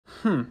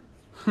Guys,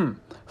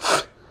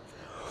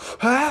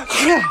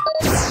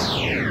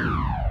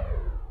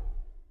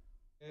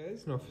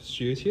 Norfolk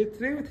Studios here.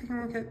 Today we're taking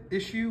a look at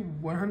issue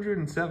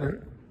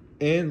 107,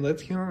 and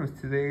let's get on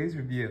with today's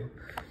review.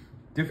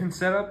 Different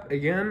setup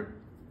again.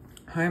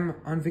 I'm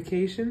on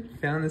vacation,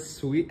 found this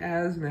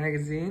sweet-ass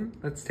magazine.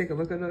 Let's take a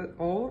look at it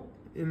all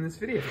in this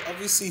video.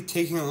 Obviously,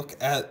 taking a look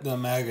at the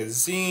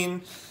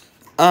magazine.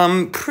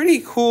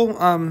 Pretty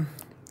cool.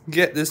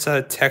 Get this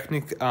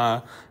Technic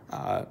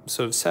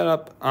sort of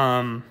setup.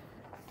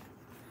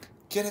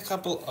 Get a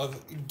couple of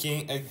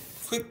a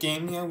quick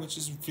game here, which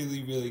is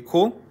really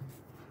cool.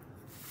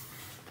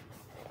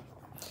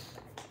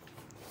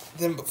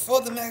 Then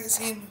before the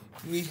magazine,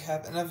 we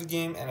have another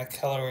game and a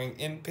coloring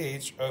in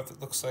page of,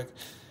 it looks like,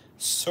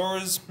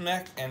 Sora's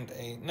mech and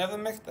another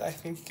mech that I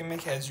think you can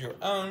make as your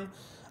own.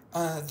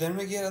 Then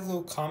we get a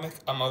little comic.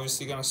 I'm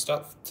obviously going to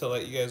stop to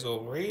let you guys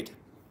all read.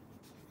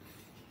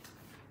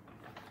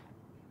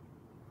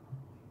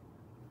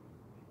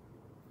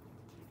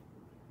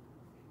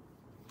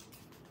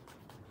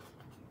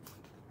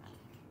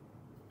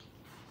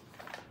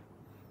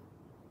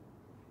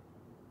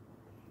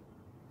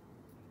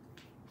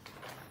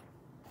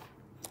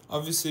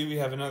 Obviously, we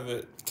have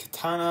another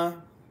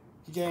Katana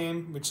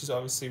game, which is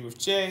obviously with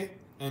Jay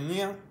and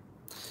Nia.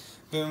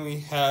 Then we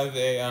have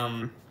a,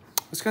 I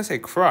was going to say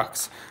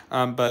Crux,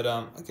 but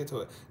I'll get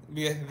to it.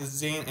 We have the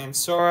Zane and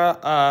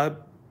Sora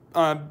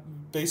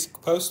basic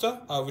poster,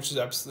 which is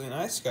absolutely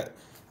nice. You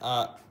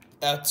got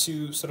our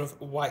two sort of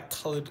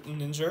white-colored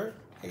ninja,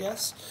 I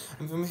guess.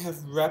 And then we have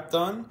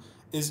Rapdon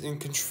is in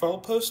control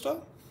poster.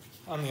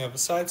 On the other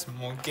side, some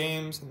more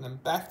games, and then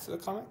back to the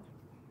comic.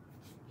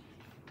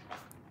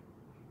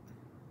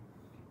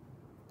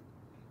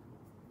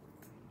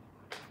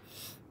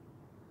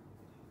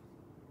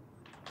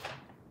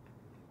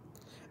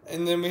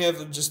 And then we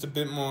have just a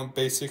bit more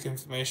basic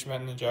information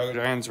about Ninjago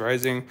Giants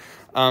Rising.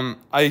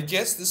 I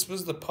guess this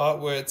was the part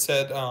where it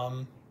said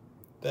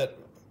that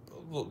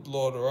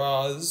Lord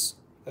Raz,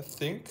 I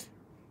think,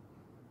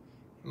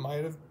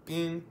 might have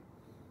been,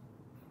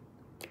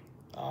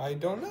 I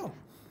don't know.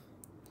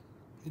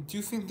 I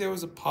do think there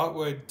was a part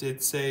where it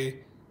did say,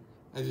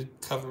 I did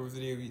cover a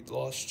video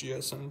last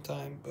year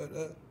sometime,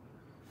 but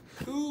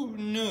who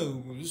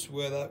knows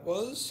where that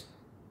was?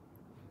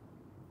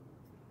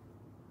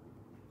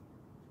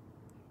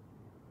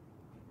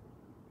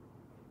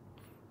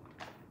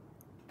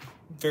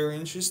 Very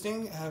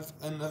interesting. Have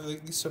another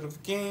sort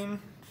of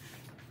game,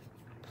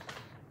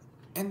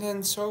 and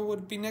then so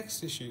would be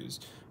next issues,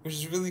 which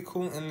is really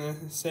cool. And they're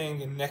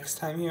saying next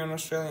time here in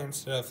Australia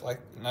instead of like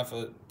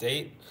another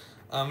date,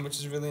 which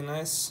is really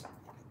nice.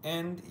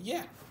 And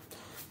yeah,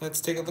 let's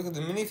take a look at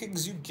the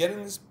minifigs you get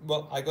in this.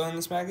 Well, I got in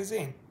this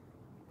magazine.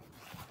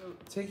 So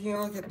taking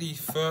a look at the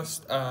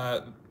first,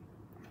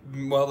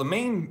 well, the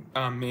main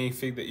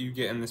minifig that you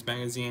get in this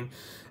magazine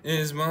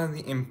is one of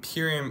the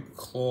Imperium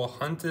Claw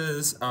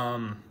Hunters,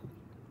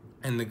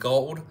 in the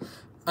gold,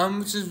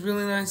 which is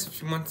really nice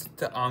if you want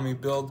the army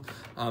build.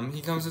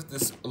 He comes with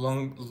this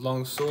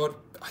long sword.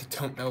 I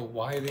don't know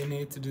why they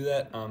need to do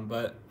that,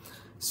 but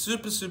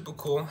super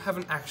cool.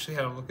 Haven't actually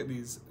had a look at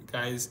these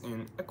guys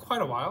in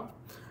quite a while.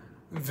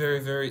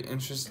 Very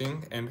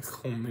interesting and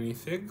cool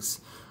minifigs.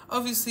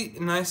 Obviously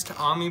nice to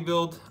army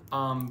build,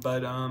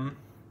 but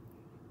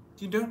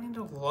you don't need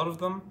a lot of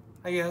them,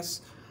 I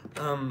guess.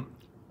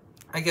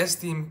 I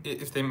guess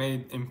if they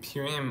made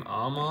Imperium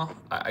armor,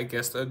 I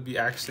guess that would be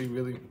actually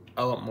really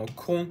a lot more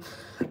cool.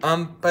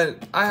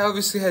 But I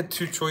obviously had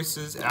two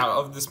choices out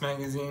of this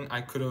magazine.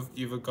 I could have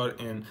either got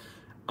in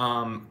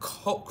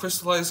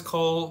crystallized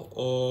Cole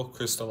or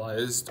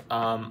crystallized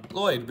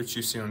Lloyd, which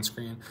you see on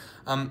screen,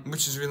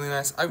 which is really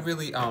nice. I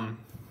really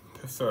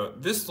prefer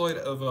this Lloyd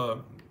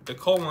over the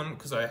Cole one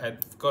because I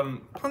had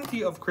gotten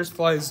plenty of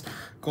crystallized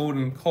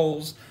golden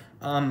Coles.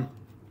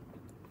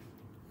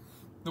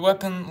 The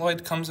weapon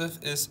Lloyd comes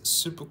with is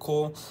super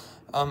cool.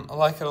 I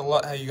like it a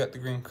lot how you got the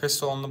green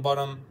crystal on the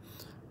bottom,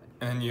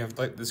 and then you have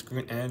like this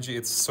green energy.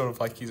 It's sort of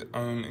like his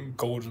own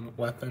golden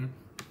weapon.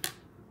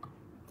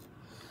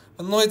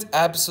 And Lloyd's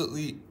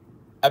absolutely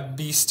a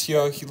beast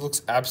here. He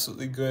looks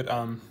absolutely good.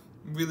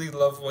 Really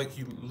love what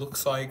he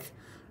looks like.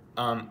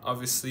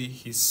 Obviously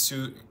his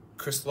suit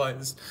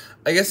crystallized.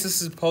 I guess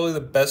this is probably the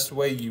best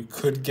way you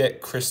could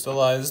get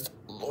crystallized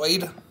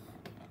Lloyd.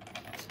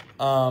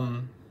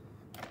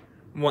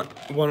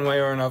 One way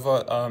or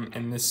another,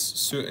 in this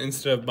suit,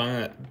 instead of buying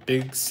that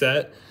big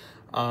set,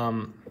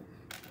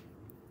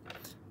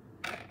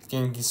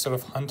 getting these sort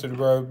of hunted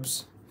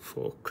robes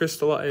for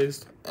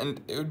crystallized,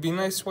 and it would be a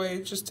nice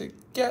way just to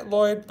get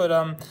Lloyd,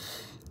 but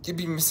you'd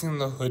be missing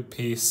the hood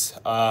piece,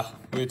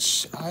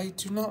 which I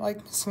do not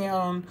like missing out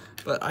on,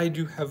 but I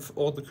do have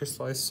all the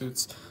crystallized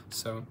suits,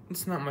 so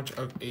it's not much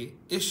of a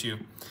issue.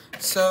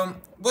 So,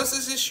 was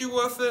this issue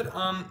worth it?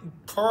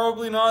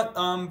 Probably not,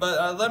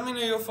 but let me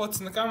know your thoughts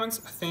in the comments.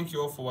 Thank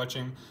you all for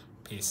watching.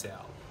 Peace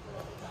out.